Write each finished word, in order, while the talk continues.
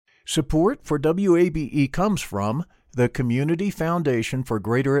Support for WABE comes from the Community Foundation for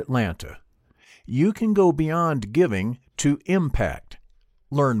Greater Atlanta. You can go beyond giving to impact.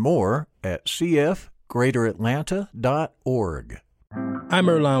 Learn more at cfgreateratlanta.org. I'm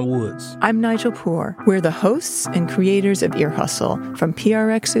Earlonne Woods. I'm Nigel Poor. We're the hosts and creators of Ear Hustle from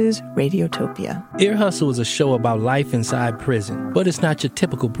PRX's Radiotopia. Ear Hustle is a show about life inside prison, but it's not your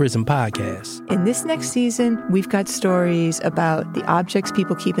typical prison podcast. In this next season, we've got stories about the objects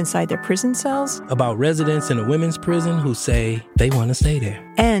people keep inside their prison cells, about residents in a women's prison who say they want to stay there,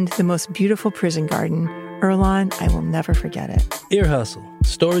 and the most beautiful prison garden. Earlonne, I will never forget it. Ear Hustle.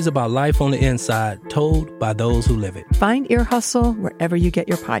 Stories about life on the inside, told by those who live it. Find Ear Hustle wherever you get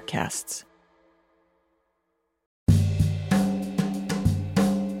your podcasts.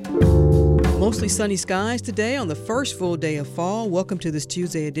 Mostly sunny skies today on the first full day of fall. Welcome to this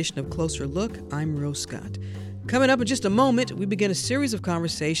Tuesday edition of Closer Look. I'm Rose Scott. Coming up in just a moment, we begin a series of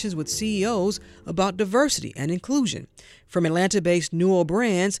conversations with CEOs about diversity and inclusion. From Atlanta-based Newell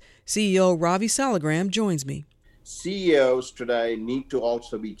Brands, CEO Ravi Salagram joins me. CEOs today need to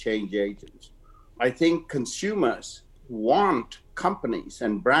also be change agents. I think consumers want companies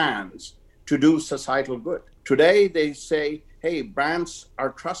and brands to do societal good. Today they say, hey, brands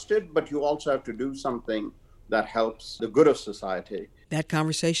are trusted, but you also have to do something that helps the good of society. That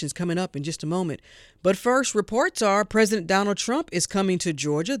conversation is coming up in just a moment. But first, reports are President Donald Trump is coming to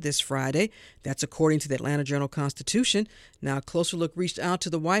Georgia this Friday. That's according to the Atlanta Journal-Constitution. Now, a Closer Look reached out to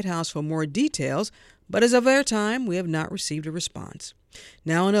the White House for more details, but as of our time, we have not received a response.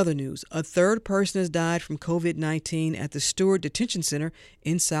 Now, in other news, a third person has died from COVID-19 at the Stewart Detention Center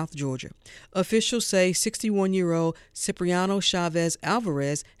in South Georgia. Officials say 61-year-old Cipriano Chavez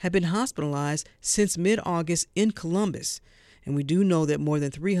Alvarez had been hospitalized since mid-August in Columbus. And we do know that more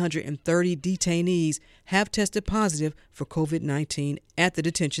than 330 detainees have tested positive for COVID-19 at the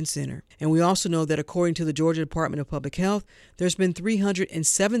detention center. And we also know that according to the Georgia Department of Public Health, there's been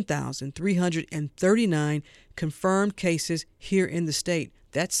 307,339 confirmed cases here in the state.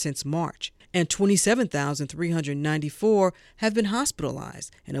 That's since March. And 27,394 have been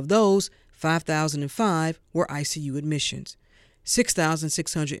hospitalized. And of those, 5,005 were ICU admissions.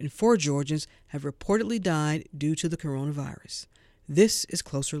 6,604 Georgians have reportedly died due to the coronavirus. This is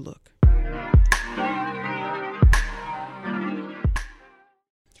Closer Look.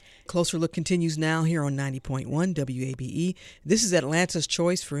 Closer Look continues now here on 90.1 WABE. This is Atlanta's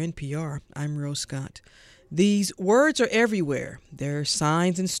Choice for NPR. I'm Rose Scott. These words are everywhere. There are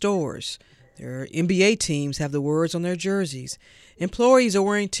signs in stores. Their NBA teams have the words on their jerseys. Employees are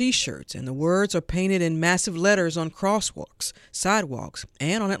wearing T-shirts, and the words are painted in massive letters on crosswalks, sidewalks,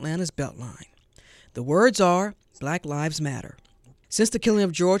 and on Atlanta's Beltline. The words are Black Lives Matter. Since the killing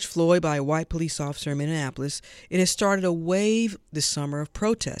of George Floyd by a white police officer in Minneapolis, it has started a wave this summer of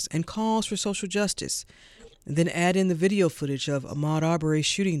protests and calls for social justice. And then add in the video footage of Ahmaud Arbery's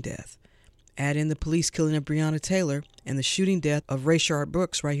shooting death. Add in the police killing of Breonna Taylor and the shooting death of Rayshard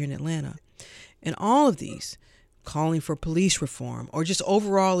Brooks right here in Atlanta. And all of these calling for police reform or just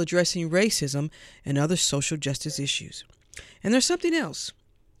overall addressing racism and other social justice issues. And there's something else.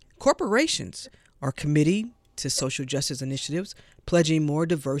 Corporations are committed to social justice initiatives, pledging more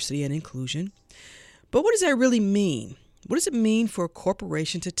diversity and inclusion. But what does that really mean? What does it mean for a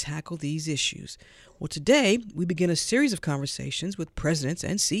corporation to tackle these issues? Well, today we begin a series of conversations with presidents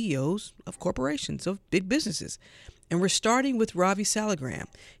and CEOs of corporations, of big businesses. And we're starting with Ravi Salagram.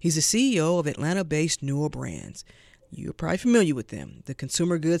 He's the CEO of Atlanta-based Newell Brands. You're probably familiar with them. The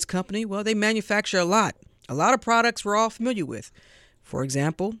consumer goods company, well, they manufacture a lot of products we're all familiar with. For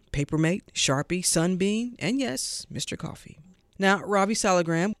example, Papermate, Sharpie, Sunbeam, and yes, Mr. Coffee. Now, Ravi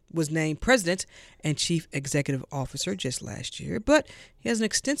Salagram was named President and Chief Executive Officer just last year, but he has an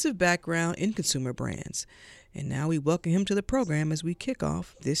extensive background in consumer brands. And now we welcome him to the program as we kick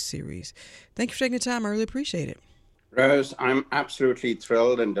off this series. Thank you for taking the time. I really appreciate it. Rose, I'm absolutely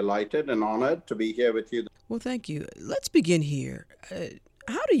thrilled and delighted and honored to be here with you. Well, thank you. Let's begin here.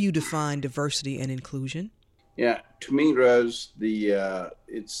 How do you define diversity and inclusion? Yeah, to me, Rose, there's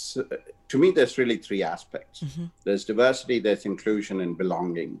really three aspects. Mm-hmm. There's diversity, there's inclusion, and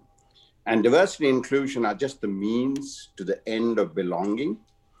belonging. And diversity and inclusion are just the means to the end of belonging.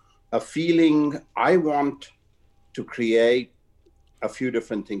 A feeling I want to create a few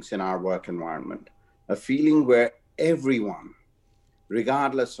different things in our work environment. A feeling where everyone,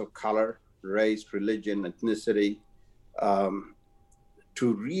 regardless of color, race, religion, ethnicity,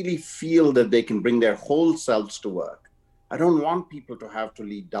 to really feel that they can bring their whole selves to work. I don't want people to have to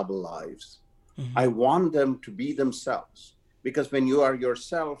lead double lives. Mm-hmm. I want them to be themselves, because when you are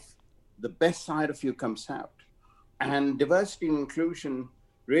yourself, the best side of you comes out. And diversity and inclusion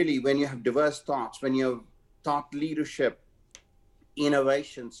really, when you have diverse thoughts, when you have thought leadership,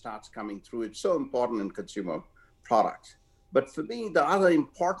 innovation starts coming through. It's so important in consumer products. But for me, the other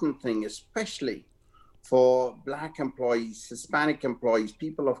important thing, especially for Black employees, Hispanic employees,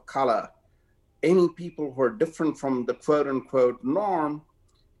 people of color, any people who are different from the quote unquote norm,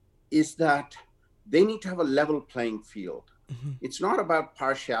 is that they need to have a level playing field. Mm-hmm. It's not about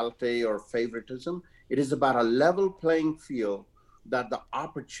partiality or favoritism. It is about a level playing field that the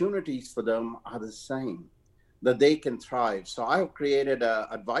opportunities for them are the same, that they can thrive. So I've created an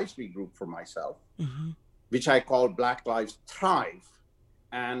advisory group for myself, mm-hmm. which I call Black Lives Thrive.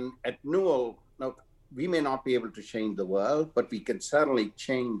 And at Newell, we may not be able to change the world, but we can certainly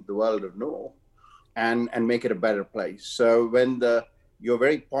change the world of Newell and make it a better place. So when your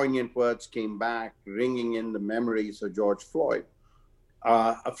very poignant words came back, ringing in the memories of George Floyd,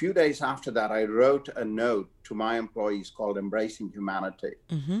 a few days after that, I wrote a note to my employees called Embracing Humanity.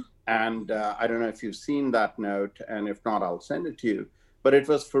 Mm-hmm. And I don't know if you've seen that note, and if not, I'll send it to you. But it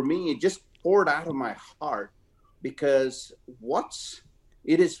was, for me, it just poured out of my heart, because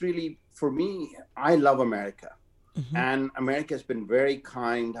it is really, for me, I love America. Mm-hmm. And America has been very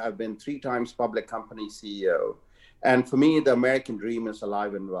kind. I've been 3 times public company CEO. And for me, the American dream is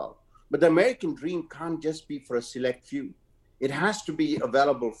alive and well. But the American dream can't just be for a select few. It has to be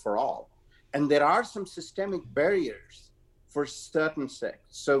available for all. And there are some systemic barriers for certain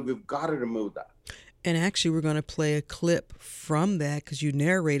sects. So we've got to remove that. And actually, we're going to play a clip from that, because you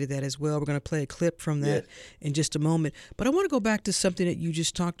narrated that as well. We're going to play a clip from that in just a moment. But I want to go back to something that you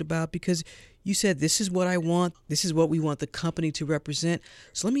just talked about, because you said, this is what I want. This is what we want the company to represent.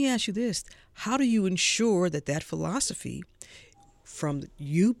 So let me ask you this. How do you ensure that philosophy, from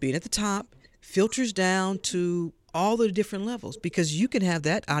you being at the top, filters down to all the different levels? Because you can have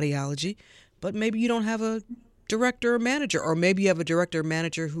that ideology, but maybe you don't have a director or manager, or maybe you have a director or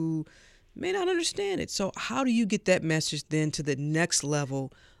manager who may not understand it. So how do you get that message then to the next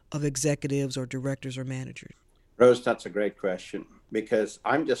level of executives or directors or managers? Rose, that's a great question, because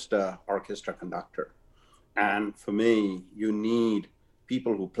I'm just an orchestra conductor. And for me, you need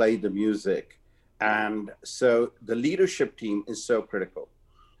people who play the music. And so the leadership team is so critical.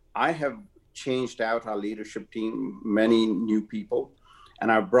 I have changed out our leadership team, many new people,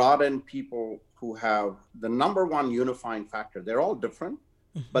 and I've brought in people who have the number one unifying factor. They're all different,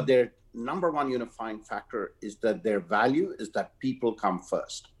 mm-hmm. but their number one unifying factor is that their value is that people come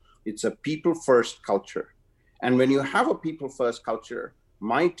first. It's a people first culture. And when you have a people first culture,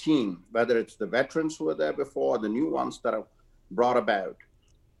 my team, whether it's the veterans who were there before, the new ones that are brought about,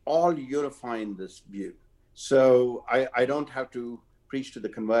 all unify in this view. So I don't have to preach to the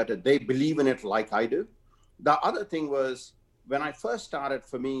converted. They believe in it like I do. The other thing was, when I first started,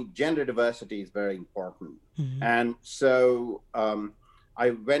 for me, gender diversity is very important. Mm-hmm. And so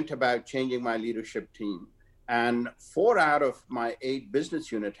I went about changing my leadership team. And 4 out of my 8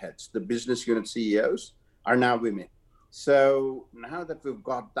 business unit heads, the business unit CEOs, are now women. So now that we've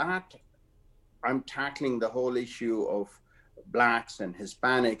got that, I'm tackling the whole issue of Blacks and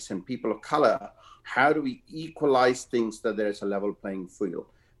Hispanics and people of color. How do we equalize things that there's a level playing field?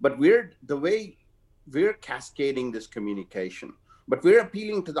 But the way we're cascading this communication, but we're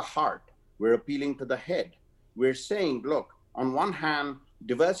appealing to the heart, we're appealing to the head. We're saying, look, on one hand,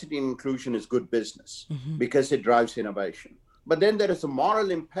 diversity and inclusion is good business, mm-hmm. because it drives innovation. But then there is a moral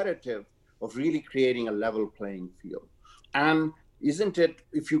imperative of really creating a level playing field. And isn't it,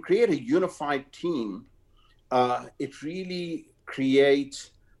 if you create a unified team, it really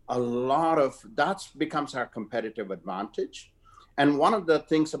creates a lot of, that becomes our competitive advantage. And one of the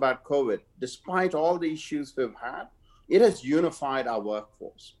things about COVID, despite all the issues we've had, it has unified our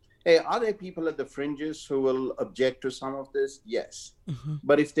workforce. Hey, are there people at the fringes who will object to some of this? Yes. Mm-hmm.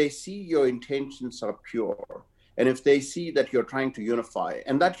 But if they see your intentions are pure, and if they see that you're trying to unify,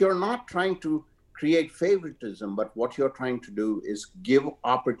 and that you're not trying to create favoritism, but what you're trying to do is give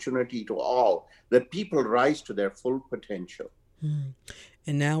opportunity to all, that people rise to their full potential. Mm.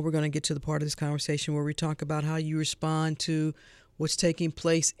 And now we're going to get to the part of this conversation where we talk about how you respond to what's taking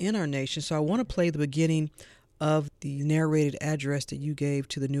place in our nation. So I want to play the beginning of the narrated address that you gave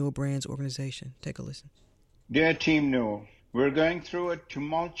to the Newell Brands organization. Take a listen. Dear Team Newell, we're going through a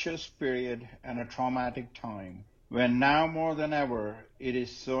tumultuous period and a traumatic time, when now more than ever, it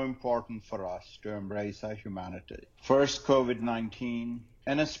is so important for us to embrace our humanity. First COVID-19,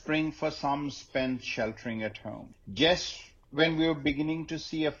 and a spring for some spent sheltering at home. Just when we were beginning to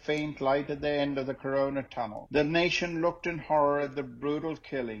see a faint light at the end of the corona tunnel, the nation looked in horror at the brutal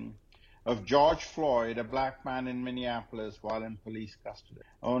killing of George Floyd, a black man in Minneapolis, while in police custody.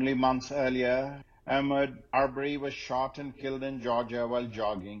 Only months earlier, Ahmaud Arbery was shot and killed in Georgia while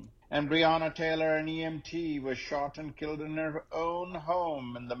jogging. And Breonna Taylor, an EMT, was shot and killed in her own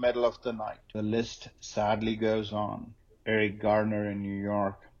home in the middle of the night. The list sadly goes on. Eric Garner in New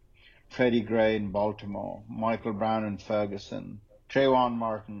York, Freddie Gray in Baltimore, Michael Brown in Ferguson, Trayvon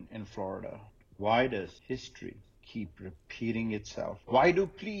Martin in Florida. Why does history keep repeating itself? Why do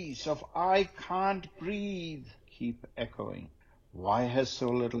pleas of "I can't breathe" keep echoing? Why has so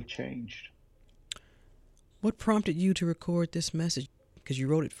little changed? What prompted you to record this message? Because you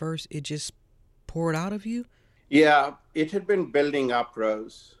wrote it first, it just poured out of you? Yeah, it had been building up,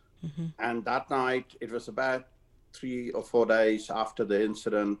 Rose. And that night, it was about 3 or 4 days after the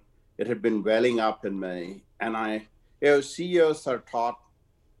incident, it had been welling up in me. And CEOs are taught,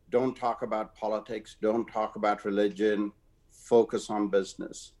 don't talk about politics, don't talk about religion, focus on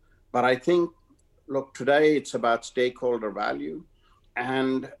business. But I think, look, today it's about stakeholder value.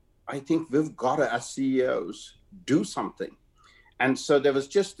 And I think we've got to, as CEOs, do something. And so there was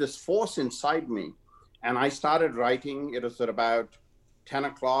just this force inside me. And I started writing. It was at about 10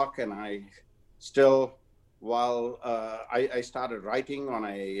 o'clock. And I still, I started writing on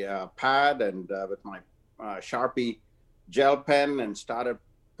a pad and with my Sharpie gel pen and started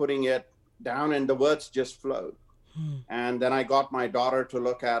putting it down, and the words just flowed. And then I got my daughter to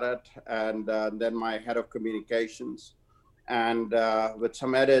look at it, and then my head of communications, and with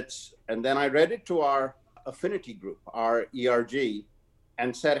some edits. And then I read it to our affinity group, our ERG,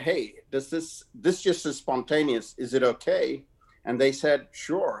 and said, hey, this just is spontaneous. Is it okay? And they said,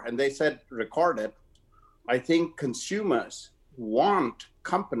 sure. And they said, record it. I think consumers want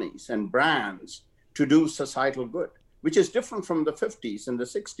companies and brands to do societal good, which is different from the 50s and the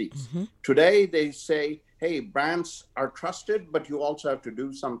 60s. Today, they say, hey, brands are trusted, but you also have to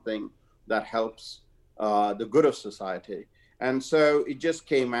do something that helps the good of society. And so it just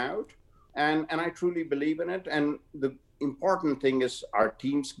came out, and I truly believe in it. And the important thing is our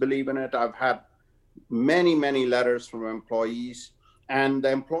teams believe in it. I've had many, many letters from employees, and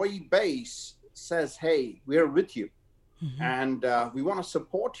the employee base says, hey, we're with you, and we want to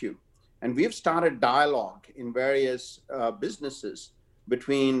support you. And we've started dialogue in various businesses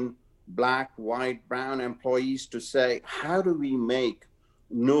between Black, white, brown employees to say, how do we make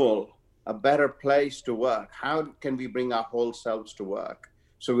Newell a better place to work? How can we bring our whole selves to work?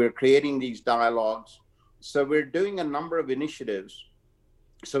 So we're creating these dialogues. So we're doing a number of initiatives.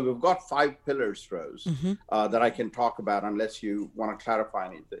 So we've got 5 pillars, Rose, that I can talk about, unless you want to clarify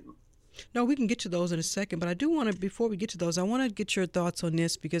anything. No, we can get to those in a second, but I do want to, before we get to those, I want to get your thoughts on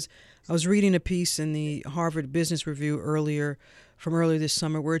this, because I was reading a piece in the Harvard Business Review earlier this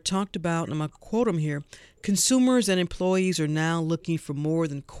summer where it talked about, and I'm going to quote them here, consumers and employees are now looking for more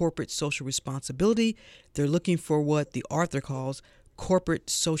than corporate social responsibility. They're looking for what the author calls corporate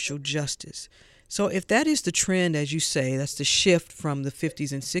social justice. So if that is the trend, as you say, that's the shift from the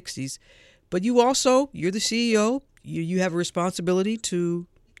 50s and 60s, but you're the CEO, you have a responsibility to,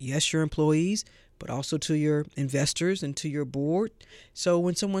 yes, your employees, but also to your investors and to your board. So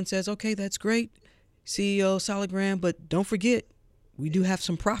when someone says, okay, that's great, CEO Salagram, but don't forget, we do have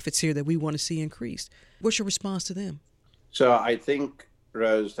some profits here that we want to see increased. What's your response to them? So I think,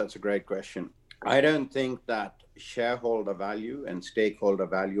 Rose, that's a great question. I don't think that shareholder value and stakeholder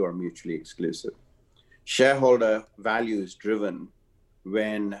value are mutually exclusive. Shareholder value is driven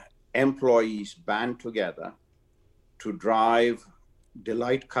when employees band together to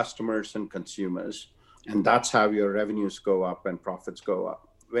delight customers and consumers, and that's how your revenues go up and profits go up.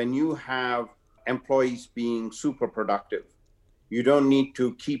 When you have employees being super productive, you don't need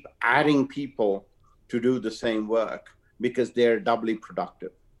to keep adding people to do the same work because they're doubly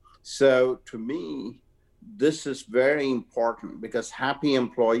productive. So to me, this is very important, because happy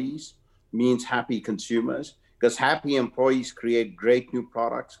employees means happy consumers, because happy employees create great new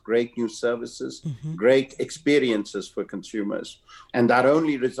products, great new services, great experiences for consumers. And that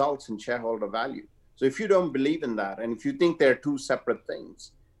only results in shareholder value. So if you don't believe in that, and if you think they're two separate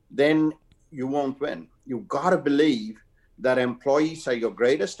things, then you won't win. You've got to believe that employees are your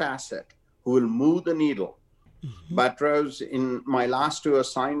greatest asset who will move the needle. But Rose, in my last 2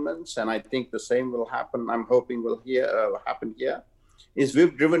 assignments, and I think the same will happen, I'm hoping will happen here, is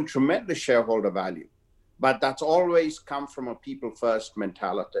we've driven tremendous shareholder value. But that's always come from a people-first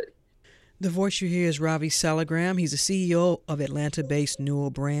mentality. The voice you hear is Ravi Salagram. He's the CEO of Atlanta-based Newell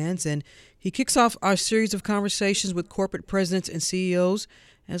Brands, and he kicks off our series of conversations with corporate presidents and CEOs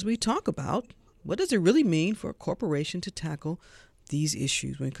as we talk about what does it really mean for a corporation to tackle these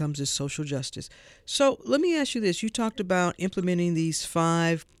issues when it comes to social justice. So let me ask you this. You talked about implementing these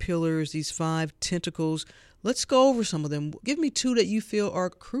 5 pillars, these 5 tentacles. Let's go over some of them. Give me 2 that you feel are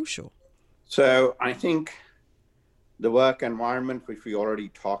crucial. So I think the work environment, which we already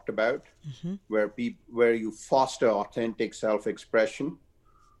talked about, where you foster authentic self-expression,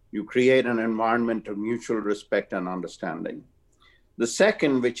 you create an environment of mutual respect and understanding. The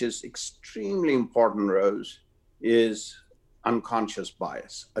second, which is extremely important, Rose, is unconscious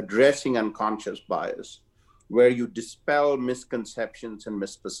bias, addressing unconscious bias, where you dispel misconceptions and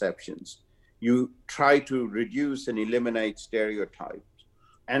misperceptions. You try to reduce and eliminate stereotypes.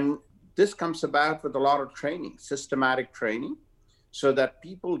 And this comes about with a lot of training, systematic training, so that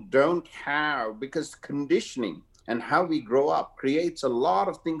people don't have, because conditioning and how we grow up creates a lot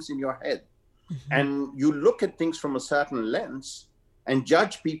of things in your head. And you look at things from a certain lens and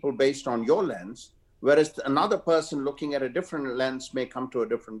judge people based on your lens, whereas another person looking at a different lens may come to a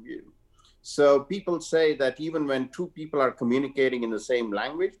different view. So people say that even when two people are communicating in the same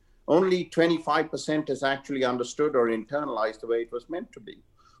language, only 25% is actually understood or internalized the way it was meant to be.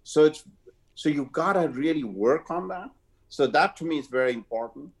 So you've got to really work on that. So that to me is very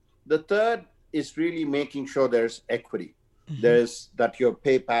important. The third is really making sure there's equity. That you have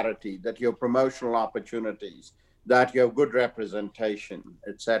pay parity, that you have promotional opportunities, that you have good representation,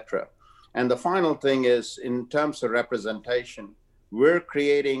 etc. And the final thing is, in terms of representation, we're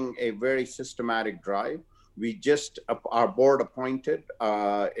creating a very systematic drive. Our board appointed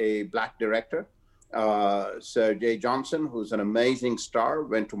a Black director, Sir Jay Johnson, who's an amazing star,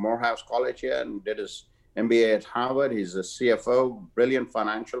 went to Morehouse College here and did his MBA at Harvard. He's a CFO, brilliant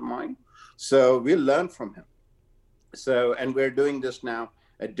financial mind. So we'll learn from him. And we're doing this now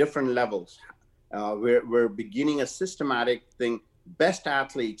at different levels. We're beginning a systematic thing. Best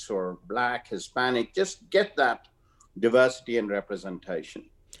athletes or Black, Hispanic, just get that diversity and representation.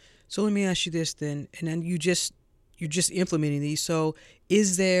 So let me ask you this then, and then you're just implementing these. So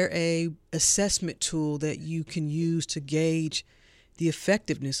is there a assessment tool that you can use to gauge the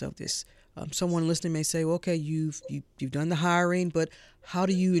effectiveness of this? Someone listening may say, well, okay, you've done the hiring, but how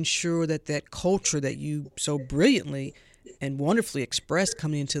do you ensure that culture that you so brilliantly and wonderfully expressed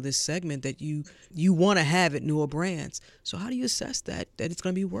coming into this segment that you want to have at Newell Brands? So how do you assess that it's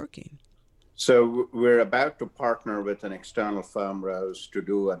going to be working? So we're about to partner with an external firm, Rose, to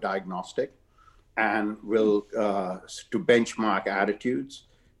do a diagnostic, and we'll to benchmark attitudes,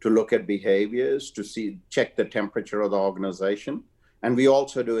 to look at behaviors, to check the temperature of the organization. And we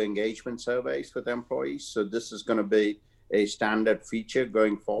also do engagement surveys with employees. So this is going to be a standard feature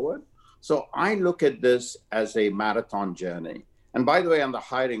going forward. So I look at this as a marathon journey. And by the way, on the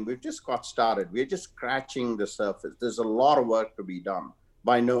hiring, we've just got started. We're just scratching the surface. There's a lot of work to be done.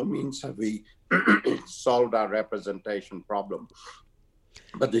 By no means have we solved our representation problem.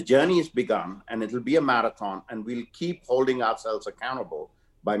 But the journey has begun, and it'll be a marathon, and we'll keep holding ourselves accountable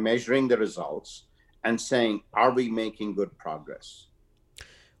by measuring the results and saying, are we making good progress?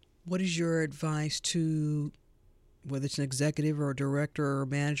 What is your advice to, whether it's an executive or a director or a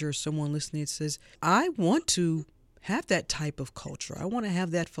manager or someone listening that says, I want to have that type of culture. I want to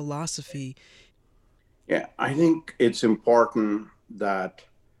have that philosophy. Yeah, I think it's important that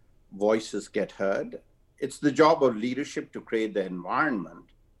voices get heard. It's the job of leadership to create the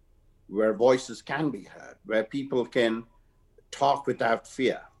environment where voices can be heard, where people can talk without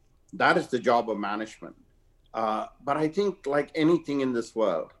fear. That is the job of management. But I think, like anything in this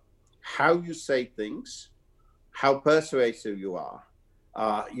world, how you say things, how persuasive you are.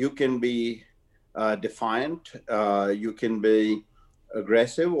 You can be defiant, you can be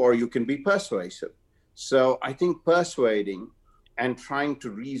aggressive, or you can be persuasive. So I think persuading and trying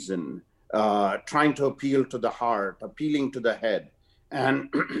to reason, trying to appeal to the heart, appealing to the head, and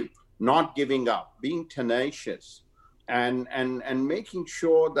not giving up, being tenacious, and making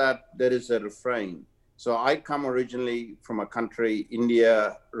sure that there is a refrain. So I come originally from a country,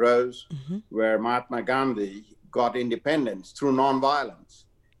 India, Rose, where Mahatma Gandhi got independence through nonviolence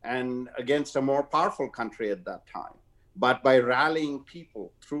and against a more powerful country at that time. But by rallying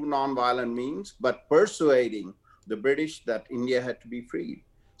people through nonviolent means, but persuading the British that India had to be freed.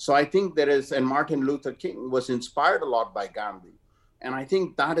 So I think and Martin Luther King was inspired a lot by Gandhi. And I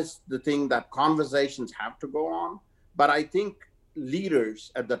think that is the thing, that conversations have to go on. But I think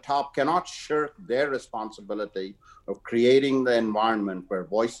leaders at the top cannot shirk their responsibility of creating the environment where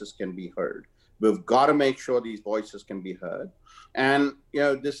voices can be heard. We've got to make sure these voices can be heard. And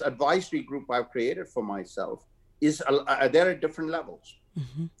this advisory group I've created for myself they're at different levels.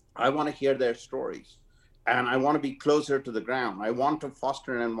 I want to hear their stories, and I want to be closer to the ground. I want to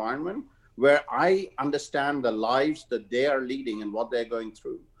foster an environment where I understand the lives that they are leading and what they're going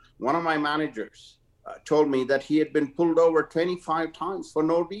through. One of my managers told me that he had been pulled over 25 times for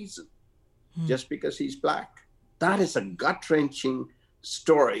no reason, just because he's Black. That is a gut-wrenching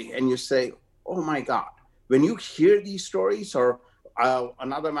story. And you say, oh my God. When you hear these stories, or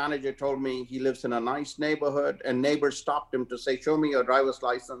another manager told me he lives in a nice neighborhood and neighbors stopped him to say, show me your driver's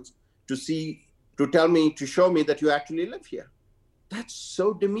license to show me that you actually live here. That's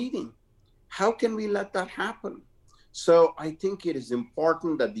so demeaning. How can we let that happen? So I think it is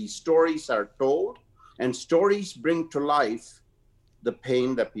important that these stories are told, and stories bring to life the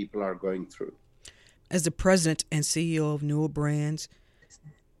pain that people are going through. As the president and CEO of Newell Brands,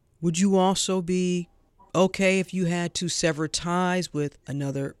 would you also be okay if you had to sever ties with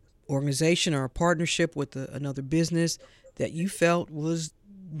another organization or a partnership with another business that you felt was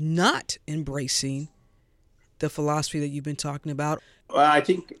not embracing the philosophy that you've been talking about? Well, I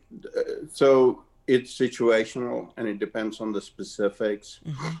think so. It's situational, and it depends on the specifics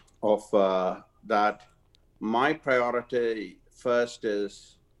of that. My priority first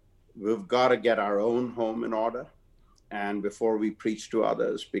is we've got to get our own home in order, and before we preach to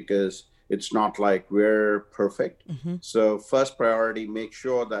others, because it's not like we're perfect. So first priority, make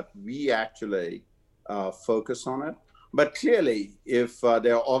sure that we actually focus on it. But clearly, if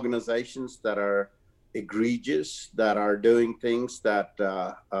there are organizations that are egregious, that are doing things that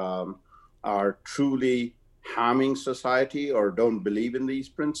are truly harming society or don't believe in these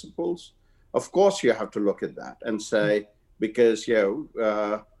principles, of course you have to look at that and say, because who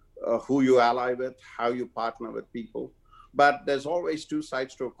you ally with, how you partner with people. But there's always two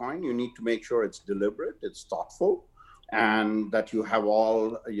sides to a coin. You need to make sure it's deliberate, it's thoughtful, and that you have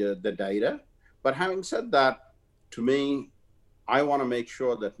all the data. But having said that, to me, I want to make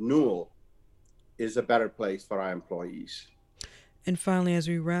sure that Newell is a better place for our employees. And finally, as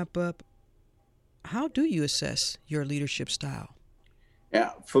we wrap up, how do you assess your leadership style?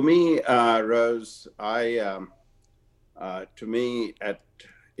 Yeah, for me, Rose, to me,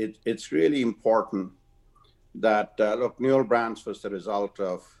 it's really important that, look, Newell Brands was the result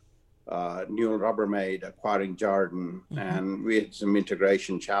of Newell Rubbermaid acquiring Jarden, and we had some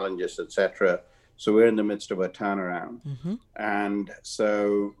integration challenges, etc. So we're in the midst of a turnaround. And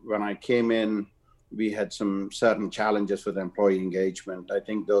so when I came in, we had some certain challenges with employee engagement. I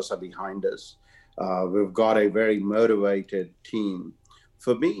think those are behind us. We've got a very motivated team.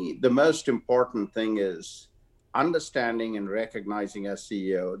 For me, the most important thing is understanding and recognizing as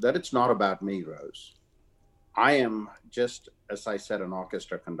CEO that it's not about me, Rose. I am just, as I said, an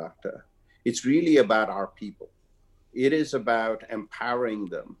orchestra conductor. It's really about our people. It is about empowering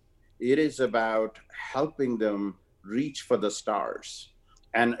them. It is about helping them reach for the stars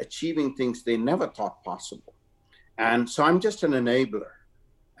and achieving things they never thought possible. And so I'm just an enabler.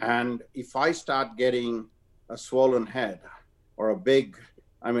 And if I start getting a swollen head or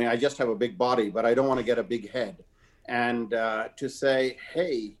I just have a big body, but I don't want to get a big head. And to say,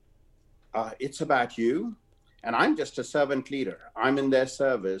 hey, it's about you. And I'm just a servant leader. I'm in their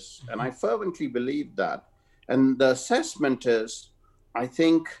service. And I fervently believe that. And the assessment is, I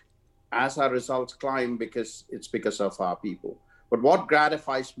think, as our results climb, because of our people. But what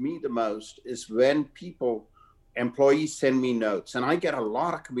gratifies me the most is when employees send me notes, and I get a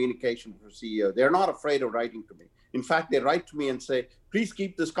lot of communication from CEO. They're not afraid of writing to me. In fact, they write to me and say, please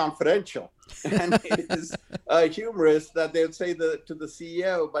keep this confidential. And it is humorous that they'll say to the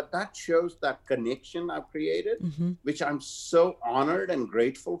CEO, but that shows that connection I've created, which I'm so honored and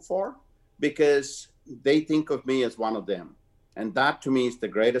grateful for, because they think of me as one of them. And that to me is the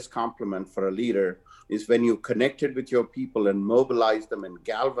greatest compliment for a leader, is when you connected with your people and mobilize them and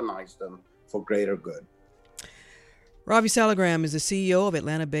galvanize them for greater good. Ravi Saligram is the CEO of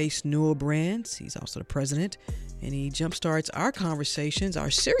Atlanta-based Newell Brands. He's also the president, and he jumpstarts our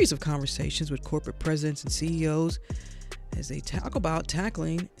series of conversations with corporate presidents and CEOs as they talk about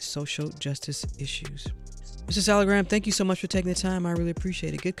tackling social justice issues. Mr. Saligram, thank you so much for taking the time. I really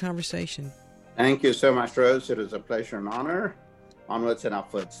appreciate it. Good conversation. Thank you so much, Rose. It was a pleasure and honor. Onwards and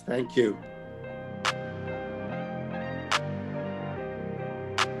upwards. Thank you.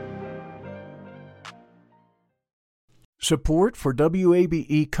 Support for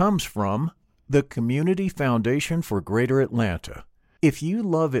WABE comes from the Community Foundation for Greater Atlanta. If you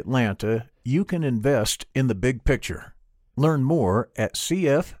love Atlanta, you can invest in the big picture. Learn more at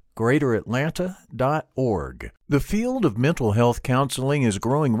cfgreateratlanta.org. The field of mental health counseling is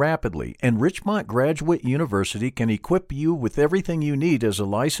growing rapidly, and Richmont Graduate University can equip you with everything you need as a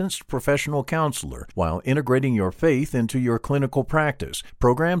licensed professional counselor while integrating your faith into your clinical practice.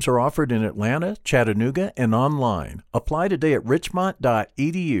 Programs are offered in Atlanta, Chattanooga, and online. Apply today at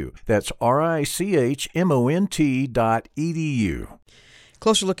richmont.edu. That's richmont.edu.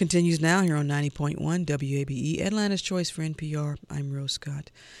 Closer Look continues now here on 90.1 WABE, Atlanta's Choice for NPR. I'm Rose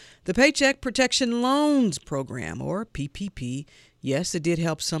Scott. The Paycheck Protection Loans Program, or PPP, Yes, it did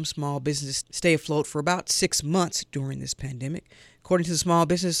help some small businesses stay afloat for about 6 months during this pandemic. According to the Small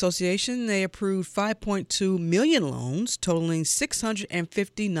Business Association, they approved 5.2 million loans totaling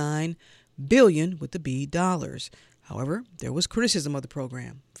 $659 billion with the B dollars. However, there was criticism of the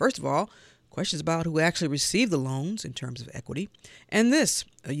program. First of all, questions about who actually received the loans in terms of equity. And this,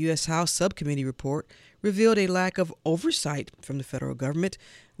 a U.S. House subcommittee report, revealed a lack of oversight from the federal government,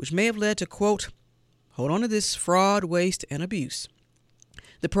 which may have led to, quote, hold on to this, fraud, waste, and abuse.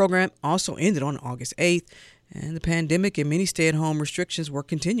 The program also ended on August 8th, and the pandemic and many stay-at-home restrictions were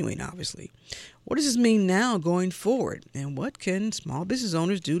continuing, obviously. What does this mean now going forward? And what can small business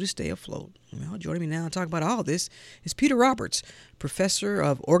owners do to stay afloat? Well, joining me now to talk about all this is Peter Roberts, professor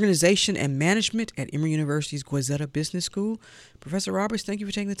of organization and management at Emory University's Goizueta Business School. Professor Roberts, thank you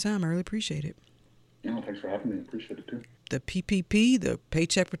for taking the time. I really appreciate it. Yeah, thanks for having me. I appreciate it, too. The PPP, the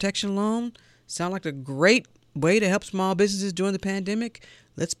Paycheck Protection Loan, sound like a great way to help small businesses during the pandemic.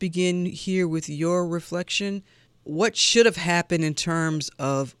 Let's begin here with your reflection. What should have happened in terms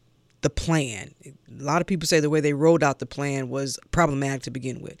of the plan? A lot of people say the way they rolled out the plan was problematic to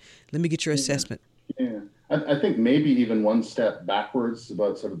begin with. Let me get your assessment. Yeah, I think maybe even one step backwards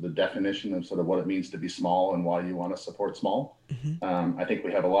about sort of the definition of sort of what it means to be small and why you want to support small. Mm-hmm. I think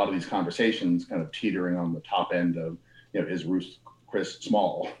we have a lot of these conversations kind of teetering on the top end of, is Ruth Chris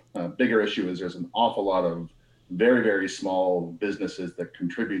small? Bigger issue is there's an awful lot of very, very small businesses that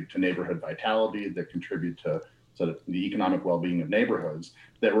contribute to neighborhood vitality, that contribute to sort of the economic well-being of neighborhoods,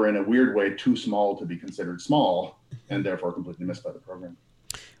 that were in a weird way too small to be considered small and therefore completely missed by the program.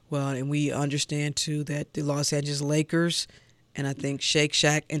 Well, and we understand, too, that the Los Angeles Lakers and I think Shake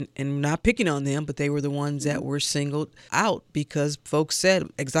Shack, and not picking on them, but they were the ones that were singled out because folks said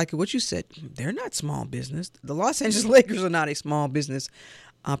exactly what you said. They're not small business. The Los Angeles Lakers are not a small business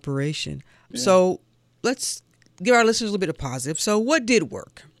operation. Yeah. So let's give our listeners a little bit of positive. So what did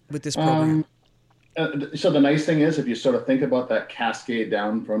work with this program? So the nice thing is, if you sort of think about that cascade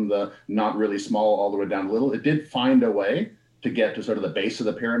down from the not really small all the way down a little, it did find a way to get to sort of the base of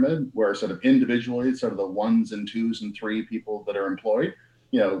the pyramid where sort of individually, sort of the ones and twos and three people that are employed,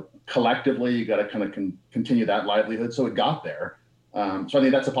 collectively, you got to kind of continue that livelihood. So it got there. So I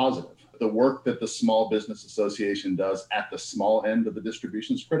think that's a positive. The work that the Small Business Association does at the small end of the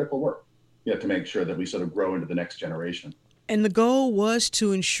distribution is critical work. You have to make sure that we sort of grow into the next generation. And the goal was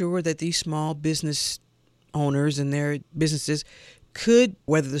to ensure that these small business owners and their businesses could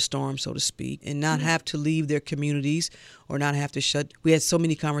weather the storm, so to speak, and not have to leave their communities or not have to shut. We had so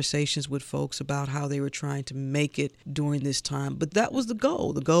many conversations with folks about how they were trying to make it during this time. But that was the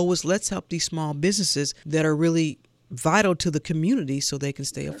goal. The goal was let's help these small businesses that are really vital to the community so they can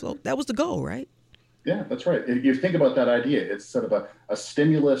stay afloat. That was the goal, right? Yeah, that's right. If you think about that idea, it's sort of a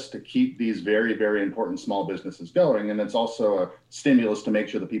stimulus to keep these very, very important small businesses going. And it's also a stimulus to make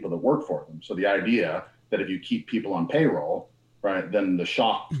sure the people that work for them. So the idea that if you keep people on payroll, right, then the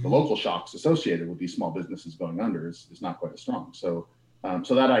local shocks associated with these small businesses going under is not quite as strong. So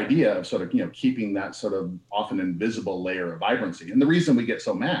that idea of sort of, keeping that sort of often invisible layer of vibrancy. And the reason we get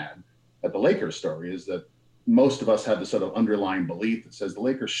so mad at the Lakers story is that most of us have this sort of underlying belief that says the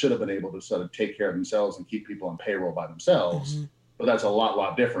Lakers should have been able to sort of take care of themselves and keep people on payroll by themselves. Mm-hmm. But that's a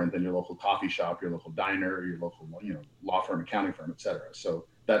lot different than your local coffee shop, your local diner, your local, law firm, accounting firm, et cetera. So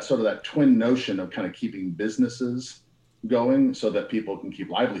that's sort of that twin notion of kind of keeping businesses going so that people can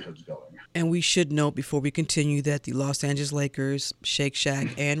keep livelihoods going. And we should note before we continue that the Los Angeles Lakers, Shake Shack,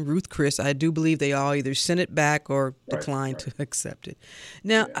 and Ruth Chris, I do believe they all either sent it back or declined to accept it.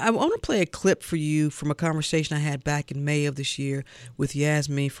 Now, I want to play a clip for you from a conversation I had back in May of this year with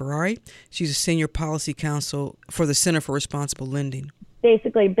Yasmin Ferrari. She's a senior policy counsel for the Center for Responsible Lending.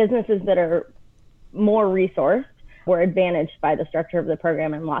 Basically, businesses that are more resourced were advantaged by the structure of the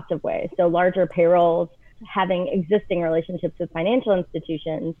program in lots of ways. So larger payrolls, having existing relationships with financial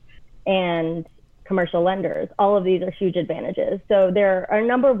institutions and commercial lenders. All of these are huge advantages. So there are a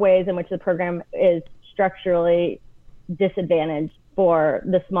number of ways in which the program is structurally disadvantaged for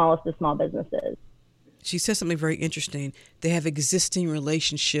the smallest of small businesses. She says something very interesting. They have existing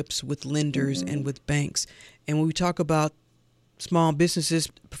relationships with lenders and with banks. And when we talk about small businesses,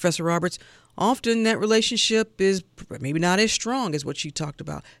 Professor Roberts, often that relationship is maybe not as strong as what she talked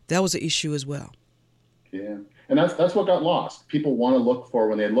about. That was an issue as well. Yeah, and that's what got lost. People want to look for,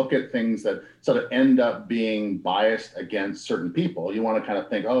 when they look at things that sort of end up being biased against certain people, you want to kind of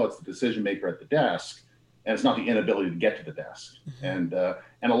think, oh, it's the decision maker at the desk, and it's not the inability to get to the desk. Mm-hmm.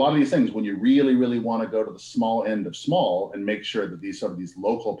 And a lot of these things, when you really, really want to go to the small end of small and make sure that these sort of these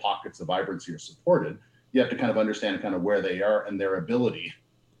local pockets of vibrancy are supported, you have to kind of understand kind of where they are and their ability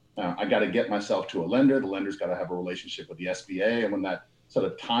I got to get myself to a lender. The lender's got to have a relationship with the SBA. And when that sort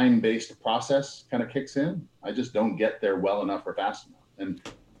of time-based process kind of kicks in, I just don't get there well enough or fast enough.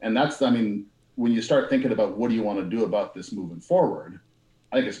 And that's, I mean, when you start thinking about what do you want to do about this moving forward,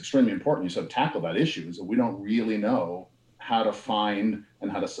 I think it's extremely important you sort of tackle that issue, is that we don't really know how to find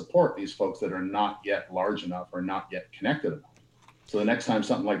and how to support these folks that are not yet large enough or not yet connected enough. So the next time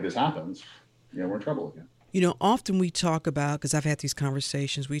something like this happens, we're in trouble again. Often we talk about, because I've had these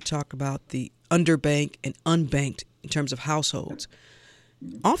conversations, we talk about the underbanked and unbanked in terms of households.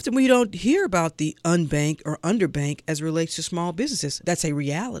 Often we don't hear about the unbanked or underbanked as it relates to small businesses. That's a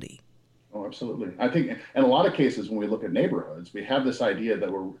reality. Oh, absolutely. I think in a lot of cases, when we look at neighborhoods, we have this idea that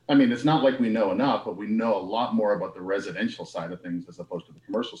it's not like we know enough, but we know a lot more about the residential side of things as opposed to the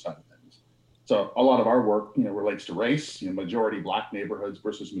commercial side of things. So a lot of our work, relates to race, majority Black neighborhoods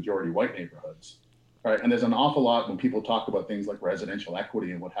versus majority white neighborhoods, right? And there's an awful lot when people talk about things like residential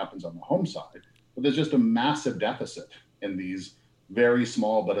equity and what happens on the home side, but there's just a massive deficit in these very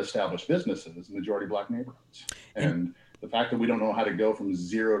small but established businesses, majority Black neighborhoods. And the fact that we don't know how to go from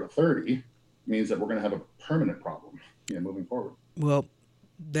 0 to 30 means that we're going to have a permanent problem, moving forward. Well,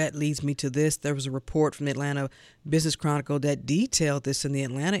 that leads me to this. There was a report from the Atlanta Business Chronicle that detailed this in the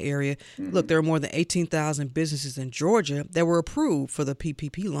Atlanta area. Mm-hmm. Look, there are more than 18,000 businesses in Georgia that were approved for the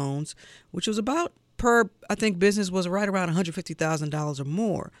PPP loans, which was about business was right around $150,000 or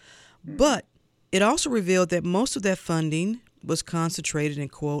more. Mm-hmm. But it also revealed that most of that funding was concentrated in,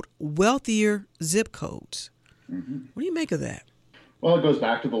 quote, wealthier zip codes. Mm-hmm. What do you make of that? Well, it goes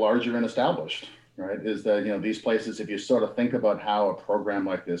back to the larger and established, right? Is that, these places, if you sort of think about how a program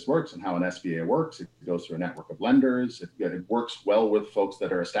like this works and how an SBA works, it goes through a network of lenders. It works well with folks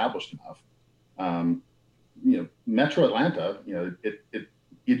that are established enough. Metro Atlanta,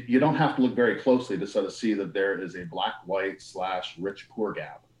 you don't have to look very closely to sort of see that there is a black-white / rich-poor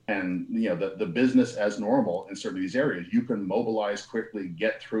gap. And, the business as normal in certain of these areas, you can mobilize quickly,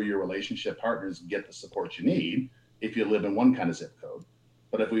 get through your relationship partners, get the support you need if you live in one kind of zip code.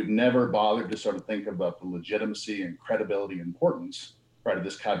 But if we've never bothered to sort of think about the legitimacy and credibility and importance, right, of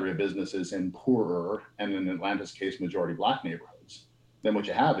this cadre of businesses in poorer, and in Atlanta's case, majority Black neighborhoods, then what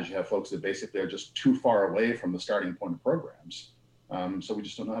you have is folks that basically are just too far away from the starting point of programs. So we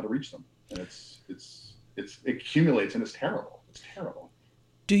just don't know how to reach them. And it accumulates, and it's terrible. It's terrible.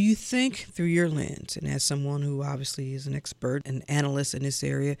 Do you think, through your lens, and as someone who obviously is an expert and analyst in this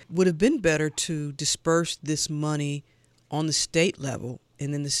area, would have been better to disperse this money on the state level,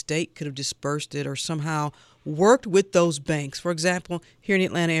 and then the state could have dispersed it or somehow worked with those banks? For example, here in the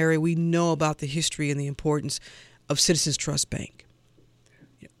Atlanta area, we know about the history and the importance of Citizens Trust Bank.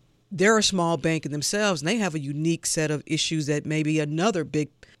 They're a small bank in themselves, and they have a unique set of issues that maybe another big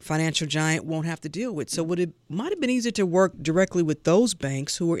financial giant won't have to deal with. So it might have been easier to work directly with those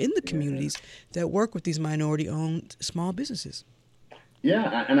banks who are in the communities that work with these minority-owned small businesses.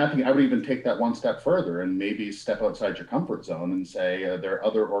 Yeah, and I think I would even take that one step further and maybe step outside your comfort zone and say there are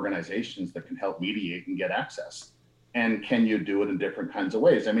other organizations that can help mediate and get access. And can you do it in different kinds of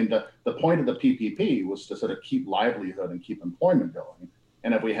ways? I mean, the point of the PPP was to sort of keep livelihood and keep employment going.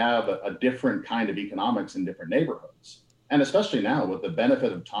 And if we have a different kind of economics in different neighborhoods, and especially now with the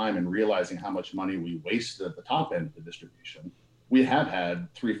benefit of time and realizing how much money we wasted at the top end of the distribution, we have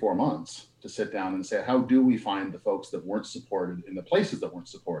had 3-4 months to sit down and say, how do we find the folks that weren't supported in the places that weren't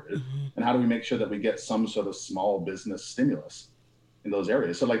supported? Mm-hmm. And how do we make sure that we get some sort of small business stimulus in those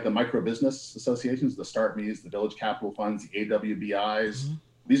areas? So like the micro business associations, the StartMe's, the Village Capital Funds, the AWBIs, mm-hmm.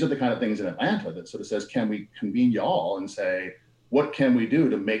 These are the kind of things in Atlanta that sort of says, can we convene you all and say, what can we do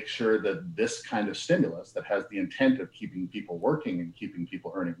to make sure that this kind of stimulus that has the intent of keeping people working and keeping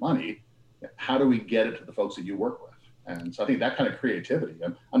people earning money, how do we get it to the folks that you work with? And so I think that kind of creativity,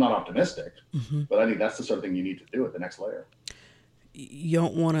 I'm not optimistic, mm-hmm. but I think that's the sort of thing you need to do at the next layer. You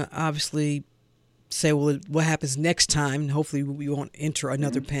don't want to obviously say, well, what happens next time? Hopefully we won't enter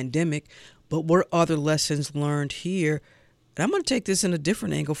another mm-hmm. pandemic, but what are other lessons learned here? And I'm going to take this in a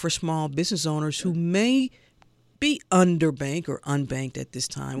different angle for small business owners who may be underbanked or unbanked at this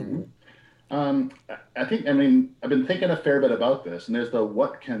time. Mm-hmm. I've been thinking a fair bit about this, and there's the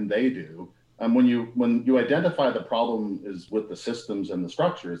what can they do? When you identify the problem is with the systems and the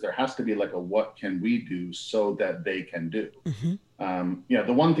structures, there has to be like a what can we do so that they can do. Mm-hmm.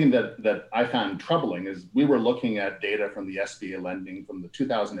 The one thing that I found troubling is we were looking at data from the SBA lending from the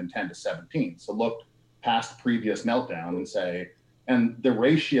 2010 to 17. So look past previous meltdown and say, and the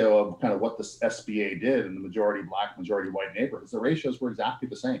ratio of kind of what the SBA did in the majority Black, majority white neighborhoods, the ratios were exactly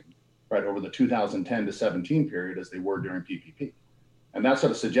the same, right, over the 2010 to 17 period as they were during PPP. And that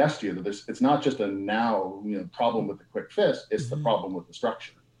sort of suggests to you that it's not just a now problem with the quick fix, it's mm-hmm. the problem with the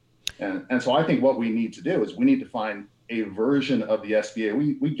structure. And so I think what we need to do is we need to find a version of the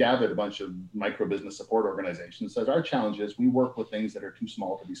SBA. We gathered a bunch of micro business support organizations. Says our challenge is we work with things that are too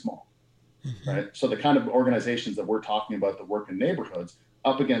small to be small, right? So the kind of organizations that we're talking about that work in neighborhoods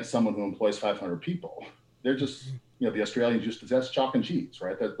up against someone who employs 500 people, they're just, the Australians used to say that's chalk and cheese,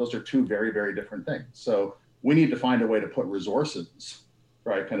 right? Those are two very, very different things. So we need to find a way to put resources,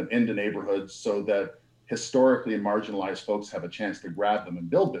 right, kind of into neighborhoods so that historically marginalized folks have a chance to grab them and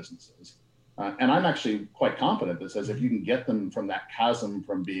build businesses. And I'm actually quite confident that says if you can get them from that chasm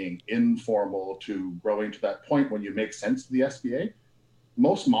from being informal to growing to that point when you make sense to the SBA,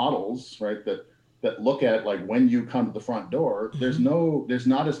 most models, right, that look at like when you come to the front door, there's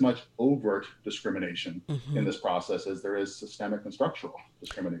not as much overt discrimination in this process as there is systemic and structural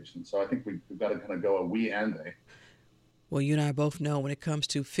discrimination. So I think we've got to kind of go a we and they. Well, you and I both know when it comes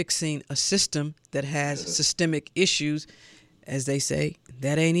to fixing a system that has systemic issues, as they say,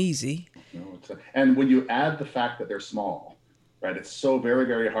 that ain't easy. No, and when you add the fact that they're small, right, it's so very,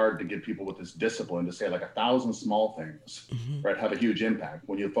 very hard to get people with this discipline to say like 1,000 small things, right, have a huge impact.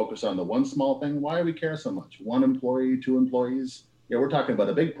 When you focus on the one small thing, why do we care so much? One employee, two employees, we're talking about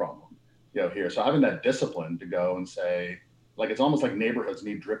a big problem, here. So having that discipline to go and say, like, it's almost like neighborhoods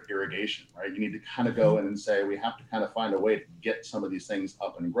need drip irrigation, right? You need to kind of go in and say, we have to kind of find a way to get some of these things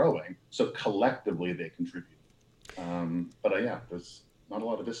up and growing so collectively they contribute. But yeah, there's not a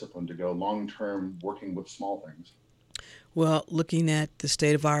lot of discipline to go long-term working with small things. Well, looking at the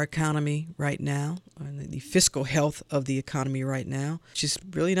state of our economy right now, and the fiscal health of the economy right now, which is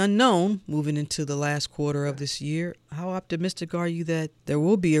really an unknown moving into the last quarter of this year, how optimistic are you that there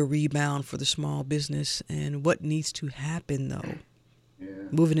will be a rebound for the small business, and what needs to happen, though,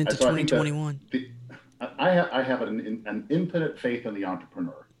 moving into 2021? I have an infinite faith in the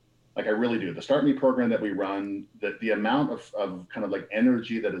entrepreneur. Like I really do. The Start Me program that we run, the amount of kind of like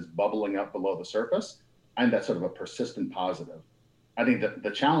energy that is bubbling up below the surface, and that's sort of a persistent positive. I think that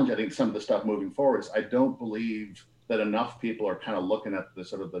the challenge, I think some of the stuff moving forward is I don't believe that enough people are kind of looking at the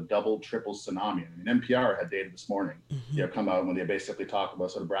sort of the double, triple tsunami. I mean, NPR had data this morning, come out when they basically talk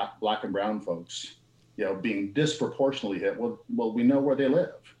about sort of black and brown folks, being disproportionately hit. Well, we know where they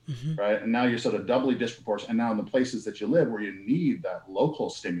live, right? And now you're sort of doubly disproportionate. And now in the places that you live where you need that local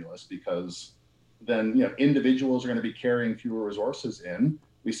stimulus, because then, individuals are going to be carrying fewer resources in.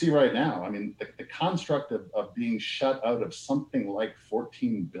 We see right now, I mean, the construct of being shut out of something like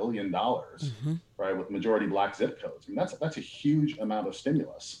 $14 billion, right, with majority black zip codes. I mean, that's a huge amount of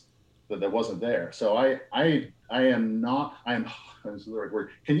stimulus that wasn't there. So I am not, this is the right word.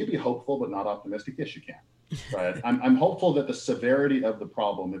 Can you be hopeful but not optimistic? Yes, you can. Right. I'm hopeful that the severity of the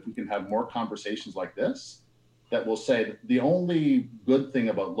problem, if we can have more conversations like this, that will say that the only good thing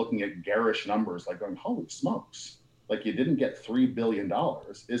about looking at garish numbers, like going, holy smokes, like you didn't get $3 billion,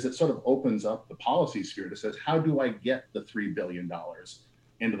 is it sort of opens up the policy sphere that says, how do I get the $3 billion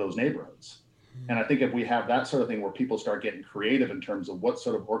into those neighborhoods? And I think if we have that sort of thing where people start getting creative in terms of what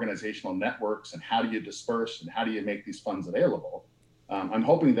sort of organizational networks and how do you disperse and how do you make these funds available, I'm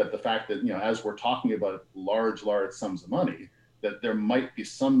hoping that the fact that, as we're talking about large sums of money, that there might be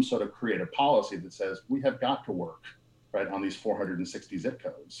some sort of creative policy that says we have got to work, right, on these 460 zip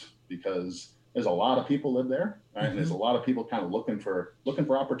codes, because there's a lot of people live there, right? And there's a lot of people kind of looking for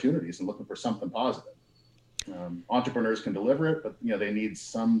opportunities and looking for something positive. Entrepreneurs can deliver it, but they need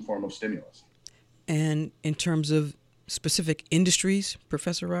some form of stimulus. And in terms of specific industries,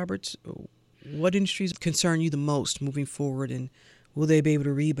 Professor Roberts, what industries concern you the most moving forward, and will they be able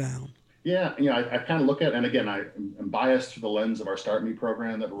to rebound? Yeah, I kind of look at, and again, I'm biased through the lens of our Start Me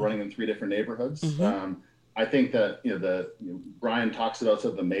program that we're running in 3 different neighborhoods. I think that Brian talks about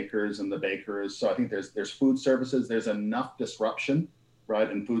sort of the makers and the bakers. So I think there's food services. There's enough disruption,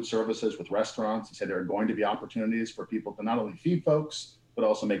 right, in food services with restaurants. He said there are going to be opportunities for people to not only feed folks, but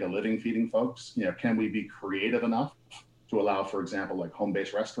also make a living feeding folks. Can we be creative enough to allow, for example, like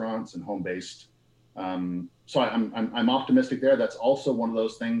home-based restaurants and home-based? So I'm optimistic there. That's also one of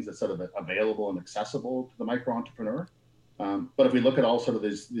those things that's sort of available and accessible to the micro entrepreneur. But if we look at all sort of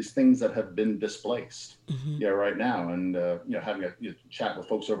these things that have been displaced, right now, and having a chat with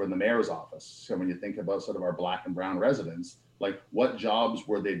folks over in the mayor's office. So when you think about sort of our black and brown residents, like what jobs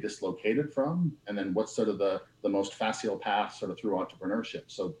were they dislocated from, and then what's sort of the most facile path sort of through entrepreneurship.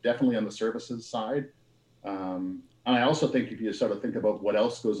 So definitely on the services side. And I also think if you sort of think about what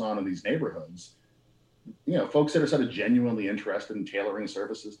else goes on in these neighborhoods, folks that are sort of genuinely interested in tailoring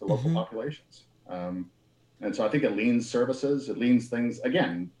services to local populations. And so I think it leans services, it leans things,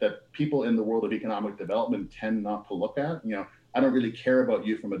 again, that people in the world of economic development tend not to look at. I don't really care about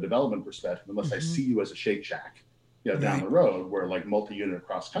you from a development perspective unless I see you as a Shake Shack, down the road, where like multi-unit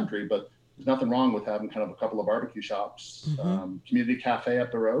across country, but there's nothing wrong with having kind of a couple of barbecue shops, community cafe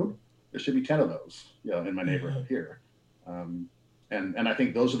up the road. There should be 10 of those, in my neighborhood here. And I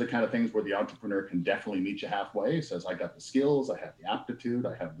think those are the kind of things where the entrepreneur can definitely meet you halfway. Says, I got the skills, I have the aptitude,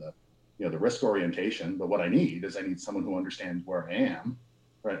 I have the, the risk orientation, but what I need someone who understands where I am,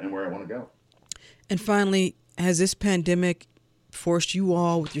 right, and where I want to go. And finally, has this pandemic forced you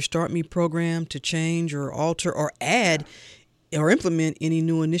all with your Start Me program to change or alter or add or implement any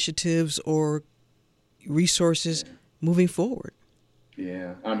new initiatives or resources moving forward?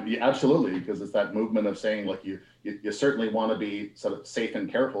 Yeah, absolutely, because it's that movement of saying, like, you certainly want to be sort of safe and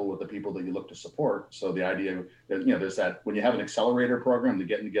careful with the people that you look to support. So the idea that, there's that, when you have an accelerator program, to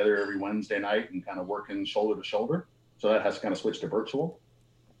getting together every Wednesday night and kind of working shoulder to shoulder. So that has to kind of switch to virtual.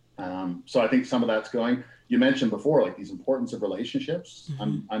 So I think some of that's going. You mentioned before, like, these importance of relationships.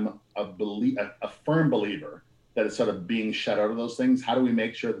 I'm a firm believer that it's sort of being shut out of those things. How do we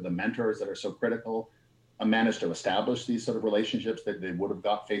make sure that the mentors that are so critical manage to establish these sort of relationships that they would have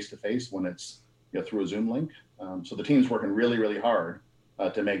got face-to-face when it's through a Zoom link? So the team's working really, really hard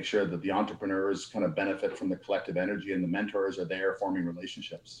to make sure that the entrepreneurs kind of benefit from the collective energy, and the mentors are there forming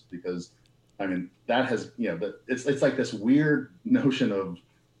relationships. Because, that has, it's like this weird notion of,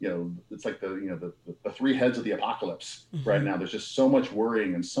 it's like the three heads of the apocalypse right now. There's just so much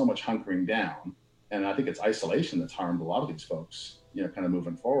worrying and so much hunkering down. And I think it's isolation that's harmed a lot of these folks, kind of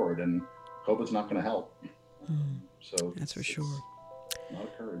moving forward. And COVID's not going to help. So that's for sure. A lot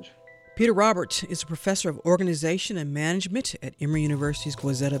of courage. Peter Roberts is a professor of organization and management at Emory University's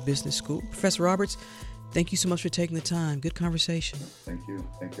Guazetta Business School. Professor Roberts, thank you so much for taking the time. Good conversation. Thank you.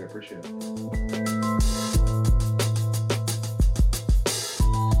 I appreciate it.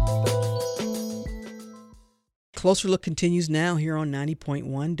 Closer Look continues now here on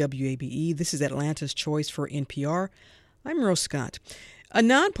 90.1 WABE. This is Atlanta's Choice for NPR. I'm Rose Scott. A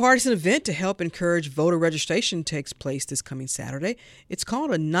nonpartisan event to help encourage voter registration takes place this coming Saturday. It's called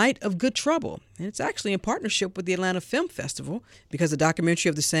A Night of Good Trouble, and it's actually in partnership with the Atlanta Film Festival, because the documentary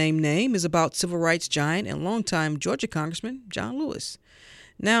of the same name is about civil rights giant and longtime Georgia Congressman John Lewis.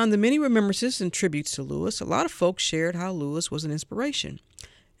 Now, in the many remembrances and tributes to Lewis, a lot of folks shared how Lewis was an inspiration.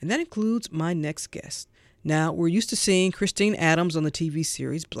 And that includes my next guest. Now, we're used to seeing Christine Adams on the TV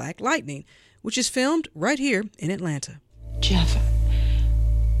series Black Lightning, which is filmed right here in Atlanta. Jeff,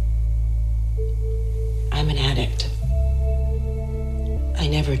 I'm an addict. I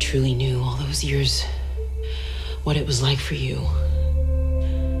never truly knew all those years what it was like for you.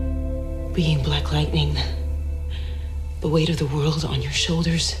 Being Black Lightning, the weight of the world on your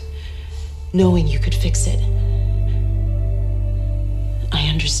shoulders, knowing you could fix it. I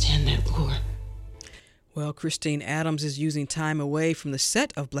understand that lure. Well, Christine Adams is using time away from the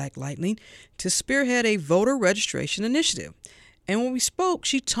set of Black Lightning to spearhead a voter registration initiative. And when we spoke,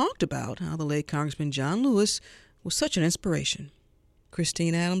 she talked about how the late Congressman John Lewis was such an inspiration.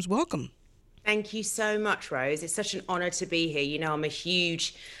 Christine Adams, welcome. Thank you so much, Rose. It's such an honor to be here. I'm a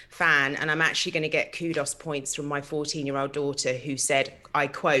huge fan, and I'm actually going to get kudos points from my 14-year-old daughter, who said, I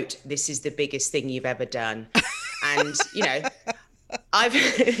quote, "This is the biggest thing you've ever done." And,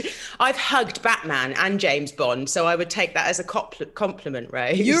 I've hugged Batman and James Bond, so I would take that as a compliment,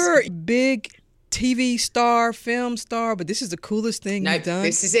 Rose. You're a big TV star, film star, but this is the coolest thing you've done.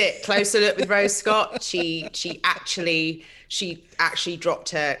 This is it. Closer Look with Rose Scott. She actually dropped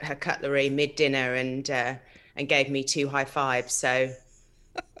her cutlery mid-dinner and gave me 2 high fives. So,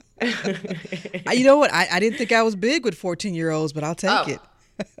 you know what? I didn't think I was big with 14-year-olds, but I'll take it.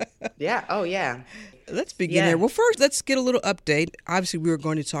 Yeah. Oh, yeah. Let's begin there. Well, first, let's get a little update. Obviously, we were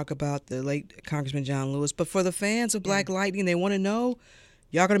going to talk about the late Congressman John Lewis, but for the fans of Black Lightning, they want to know,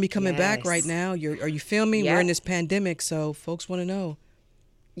 y'all going to be coming back right now. Are you filming? We're in this pandemic, so folks want to know.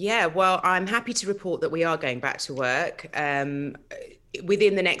 Yeah, well, I'm happy to report that we are going back to work.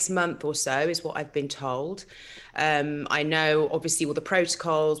 Within the next month or so is what I've been told. I know obviously all the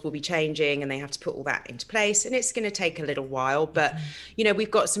protocols will be changing and they have to put all that into place, and it's going to take a little while, but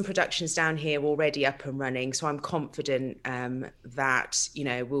we've got some productions down here already up and running, so I'm confident that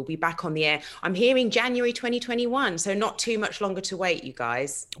we'll be back on the air. I'm hearing January 2021, so not too much longer to wait, you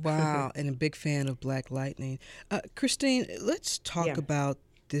guys. Wow, and a big fan of Black Lightning. Christine, let's talk about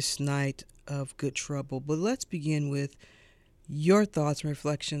this Night of Good Trouble, but let's begin with your thoughts and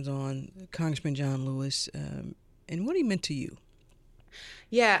reflections on Congressman John Lewis and what he meant to you.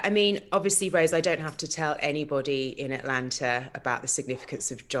 Yeah, I mean, obviously, Rose, I don't have to tell anybody in Atlanta about the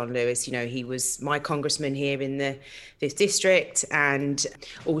significance of John Lewis. He was my congressman here in this district, and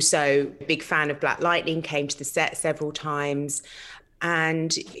also a big fan of Black Lightning, came to the set several times.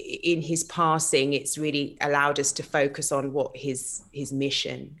 And in his passing, it's really allowed us to focus on what his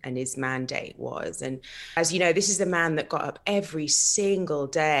mission and his mandate was. And as you know, this is a man that got up every single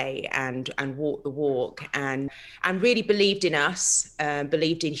day and walked the walk and really believed in us,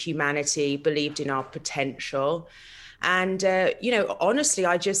 believed in humanity, believed in our potential. And, honestly,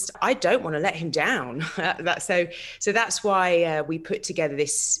 I don't want to let him down. So that's why we put together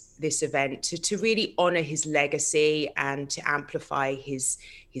this event to really honor his legacy and to amplify his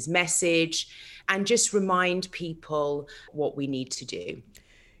message and just remind people what we need to do.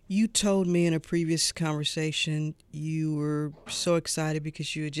 You told me in a previous conversation you were so excited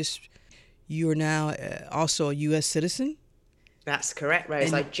because you are now also a U.S. citizen. That's correct,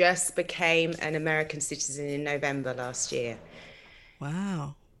 Rose. I just became an American citizen in November last year.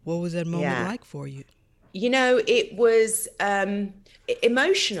 Wow. What was that moment like for you? It was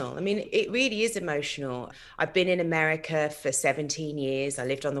emotional. I mean, it really is emotional. I've been in America for 17 years. I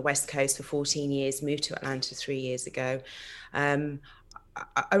lived on the West Coast for 14 years, moved to Atlanta 3 years ago.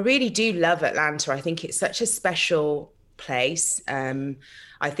 I really do love Atlanta. I think it's such a special place.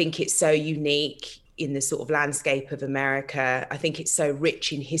 I think it's so unique in the sort of landscape of America. I think it's so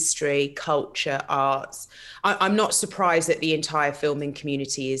rich in history, culture, arts. I'm not surprised that the entire filming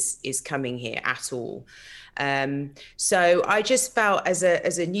community is coming here at all. So I just felt as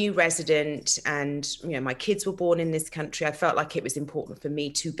a new resident, and my kids were born in this country, I felt like it was important for me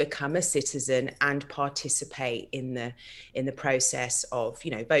to become a citizen and participate in the process of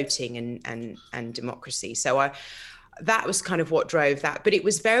voting and democracy. So that was kind of what drove that. But it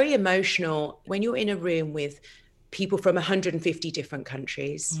was very emotional when you're in a room with people from 150 different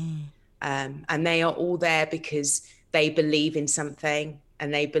countries, and they are all there because they believe in something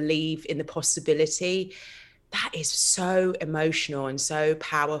and they believe in the possibility. That is so emotional and so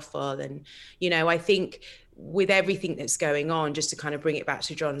powerful. And, I think with everything that's going on, just to kind of bring it back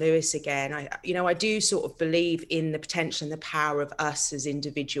to John Lewis again, I do sort of believe in the potential and the power of us as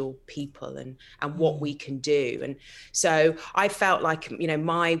individual people and what we can do. And so I felt like,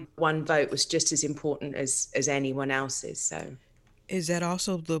 my one vote was just as important as anyone else's. So is that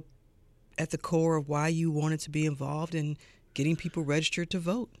also at the core of why you wanted to be involved in getting people registered to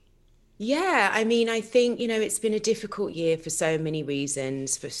vote? Yeah, I mean, I think, it's been a difficult year for so many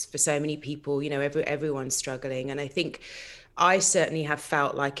reasons, for so many people, everyone's struggling. And I think I certainly have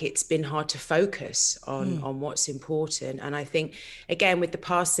felt like it's been hard to focus on what's important. And I think, again, with the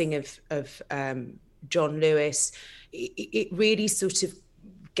passing of John Lewis, it really sort of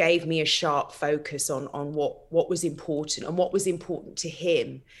gave me a sharp focus on what was important and what was important to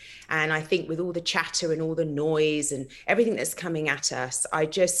him. And I think with all the chatter and all the noise and everything that's coming at us, I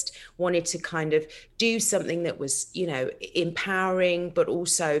just wanted to kind of do something that was, empowering, but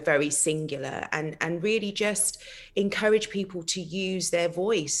also very singular and really just encourage people to use their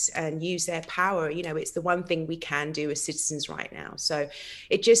voice and use their power. It's the one thing we can do as citizens right now. So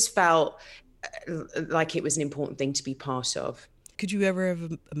it just felt like it was an important thing to be part of. Could you ever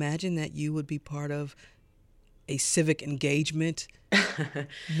have imagined that you would be part of a civic engagement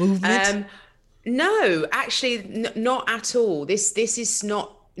movement? No, actually, not at all. This is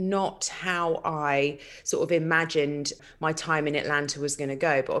not how I sort of imagined my time in Atlanta was going to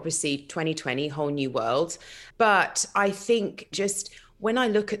go. But obviously, 2020, whole new world. But I think just when I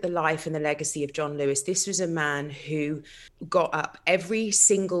look at the life and the legacy of John Lewis, this was a man who got up every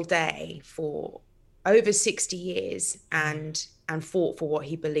single day for over 60 years and fought for what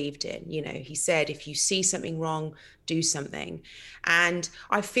he believed in. He said, if you see something wrong, do something. And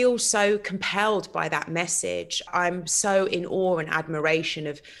I feel so compelled by that message. I'm so in awe and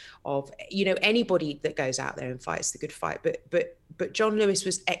admiration of anybody that goes out there and fights the good fight. But John Lewis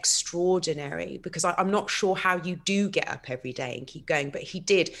was extraordinary, because I'm not sure how you do get up every day and keep going, but he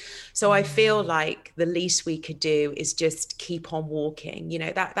did. So I feel like the least we could do is just keep on walking.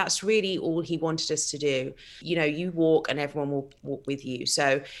 That's really all he wanted us to do. You walk and everyone will walk with you.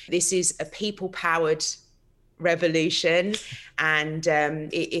 So this is a people-powered revolution. And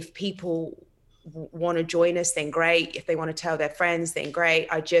if people want to join us, then great. If they want to tell their friends, then great.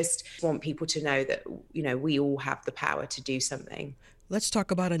 I just want people to know that, we all have the power to do something. Let's talk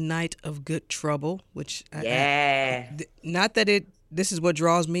about A Night of Good Trouble, which not that this is what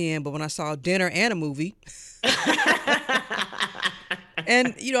draws me in, but when I saw dinner and a movie,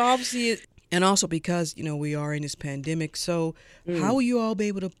 and obviously, and also because we are in this pandemic. So how will you all be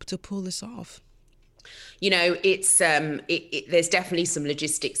able to pull this off? It's there's definitely some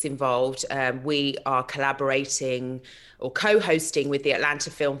logistics involved. We are collaborating or co-hosting with the Atlanta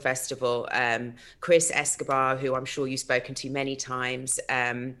Film Festival. Chris Escobar, who I'm sure you've spoken to many times,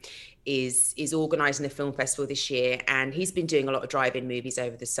 is organising the film festival this year, and he's been doing a lot of drive-in movies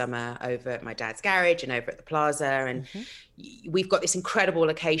over the summer over at my dad's garage and over at the plaza, and we've got this incredible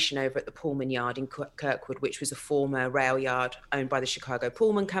location over at the Pullman Yard in Kirkwood, which was a former rail yard owned by the Chicago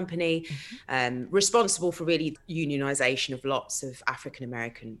Pullman Company, responsible for really unionization of lots of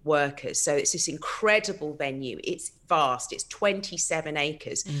African-American workers. So it's this incredible venue. It's vast. It's 27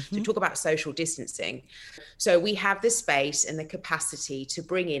 acres. To talk about social distancing. So we have the space and the capacity to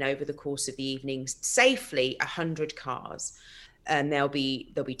bring in over the course of the evening safely 100 cars. And there'll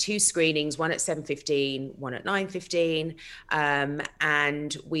be 2 screenings, one at 7:15, one at 9:15,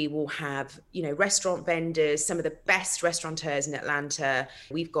 and we will have, you know, restaurant vendors, some of the best restaurateurs in Atlanta.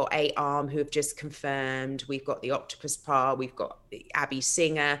 We've got 8 Arm who have just confirmed. We've got the Octopus Bar. We've got the Abby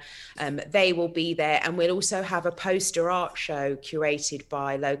Singer. They will be there, and we'll also have a poster art show curated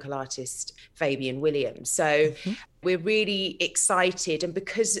by local artist Fabian Williams. So. We're really excited, and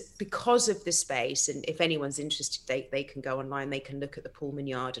because of the space, and if anyone's interested, they can go online, they can look at the Pullman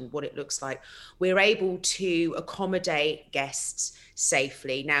Yard and what it looks like. We're able to accommodate guests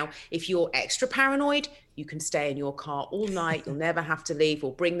safely. Now, if you're extra paranoid, you can stay in your car all night. You'll never have to leave.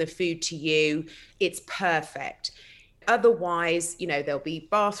 We'll bring the food to you. It's perfect. Otherwise, you know, there'll be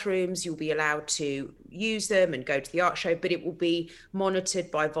bathrooms, you'll be allowed to use them and go to the art show, but it will be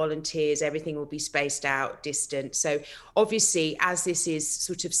monitored by volunteers. Everything will be spaced out, distant. So obviously, as this is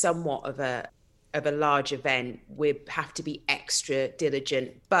sort of somewhat of a large event, we have to be extra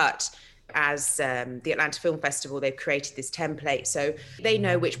diligent. But as the Atlanta Film Festival, they've created this template, so they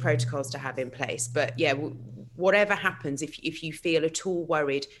know which protocols to have in place. But yeah, whatever happens, if you feel at all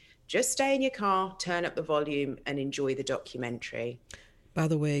worried, just stay in your car, turn up the volume, and enjoy the documentary. By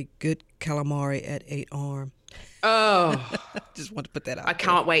the way, good calamari at 8 Arm. Oh, just want to put that out. I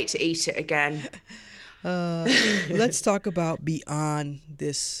can't wait to eat it again. Let's talk about beyond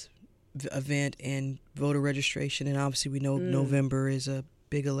this event and voter registration. And obviously, we know November is a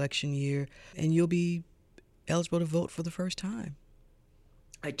big election year, and you'll be eligible to vote for the first time.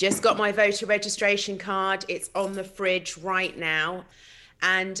 I just got my voter registration card. It's on the fridge right now.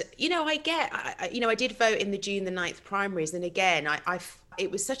 And, you know, I did vote in the June the 9th primaries. And again,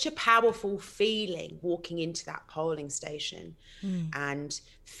 it was such a powerful feeling walking into that polling station and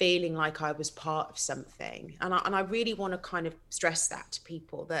feeling like I was part of something. And I really want to kind of stress that to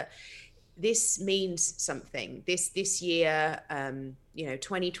people, that this means something. This year,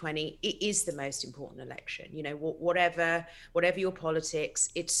 2020, it is the most important election. You know, whatever your politics,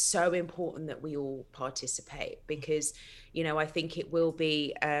 it's so important that we all participate, because, you know, I think it will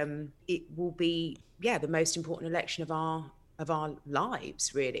be the most important election of our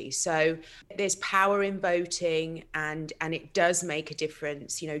lives, really. So there's power in voting, and it does make a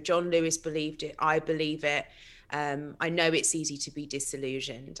difference. You know, John Lewis believed it. I believe it. I know it's easy to be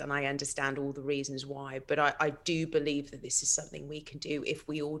disillusioned, and I understand all the reasons why, but I do believe that this is something we can do if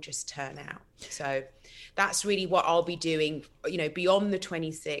we all just turn out. So that's really what I'll be doing, you know, beyond the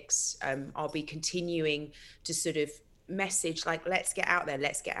 26th. I'll be continuing to sort of message, like, let's get out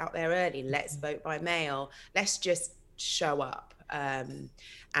there early, let's vote by mail, let's just show up.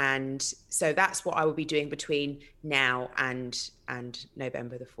 And so that's what I will be doing between now and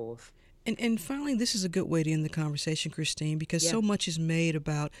November the 4th. And finally, this is a good way to end the conversation, Christine, because so much is made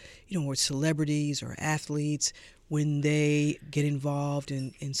about, you know, celebrities or athletes when they get involved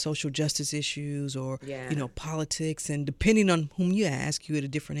in social justice issues or, you know, politics. And depending on whom you ask, you get a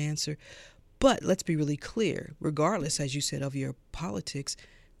different answer. But let's be really clear, regardless, as you said, of your politics,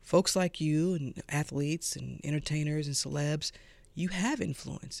 folks like you and athletes and entertainers and celebs, you have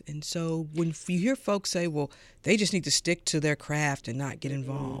influence. And so when you hear folks say, well, they just need to stick to their craft and not get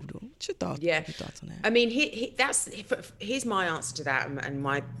involved, what's your thoughts on that? I mean, here's my answer to that and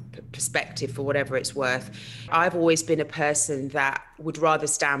my perspective, for whatever it's worth. I've always been a person that would rather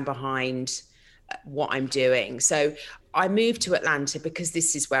stand behind what I'm doing. So I moved to Atlanta because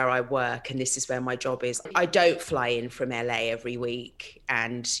this is where I work and this is where my job is. I don't fly in from LA every week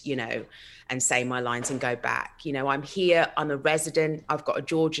and, you know, and say my lines and go back. You know, I'm here, I'm a resident, I've got a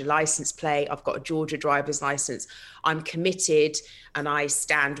Georgia license plate, I've got a Georgia driver's license. I'm committed and I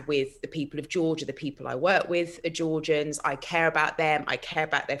stand with the people of Georgia. The people I work with are Georgians. I care about them, I care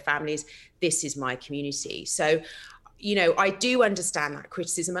about their families. This is my community. So, you know, I do understand that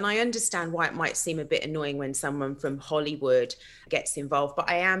criticism, and I understand why it might seem a bit annoying when someone from Hollywood gets involved, but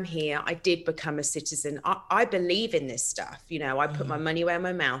I am here. I did become a citizen. I believe in this stuff. You know, I put my money where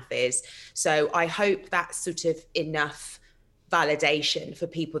my mouth is. So I hope that's sort of enough validation for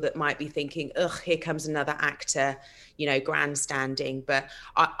people that might be thinking, ugh, here comes another actor, you know, grandstanding. But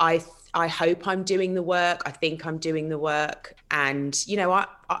I I hope I'm doing the work. I think I'm doing the work. And, you know,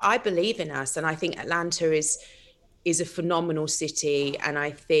 I believe in us. And I think Atlanta is a phenomenal city. And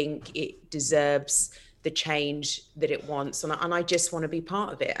I think it deserves the change that it wants. And I just want to be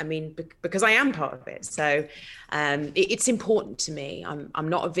part of it. I mean, because I am part of it. So it's important to me. I'm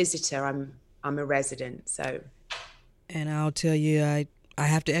not a visitor. I'm a resident. So. And I'll tell you, I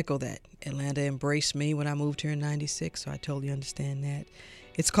have to echo that. Atlanta embraced me when I moved here in 96. So I totally understand that.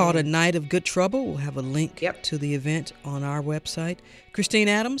 It's called A Night of Good Trouble. We'll have a link to the event on our website. Christine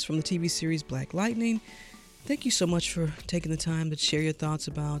Adams from the TV series Black Lightning. Thank you so much for taking the time to share your thoughts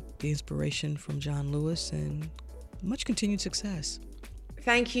about the inspiration from John Lewis, and much continued success.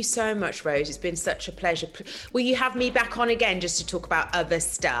 Thank you so much, Rose. It's been such a pleasure. Will you have me back on again just to talk about other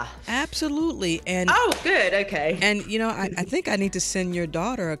stuff? Absolutely. And oh, good. Okay. And, you know, I think I need to send your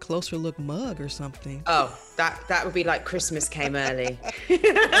daughter a Closer Look mug or something. Oh, that would be like Christmas came early.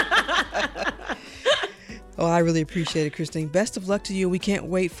 Oh, I really appreciate it, Christine. Best of luck to you. We can't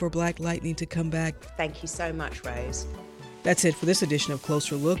wait for Black Lightning to come back. Thank you so much, Rose. That's it for this edition of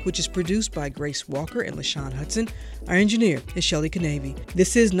Closer Look, which is produced by Grace Walker and LaShawn Hudson. Our engineer is Shelley Canavy.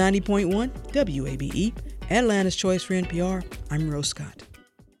 This is 90.1 WABE, Atlanta's Choice for NPR. I'm Rose Scott.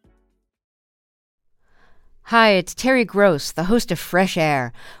 Hi, it's Terry Gross, the host of Fresh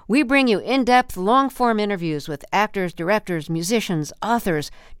Air. We bring you in-depth, long-form interviews with actors, directors, musicians, authors,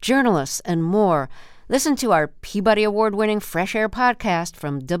 journalists, and more. Listen to our Peabody Award-winning Fresh Air podcast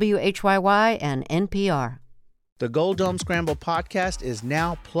from WHYY and NPR. The Gold Dome Scramble podcast is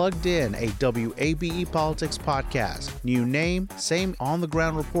now plugged in, a WABE Politics podcast. New name, same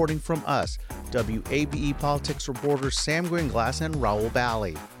on-the-ground reporting from us, WABE Politics reporters Sam Gringlass and Raul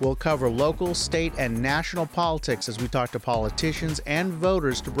Bally. We'll cover local, state, and national politics as we talk to politicians and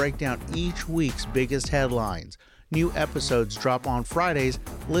voters to break down each week's biggest headlines. New episodes drop on Fridays.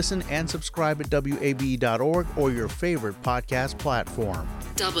 Listen and subscribe at WABE.org or your favorite podcast platform.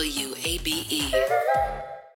 WABE.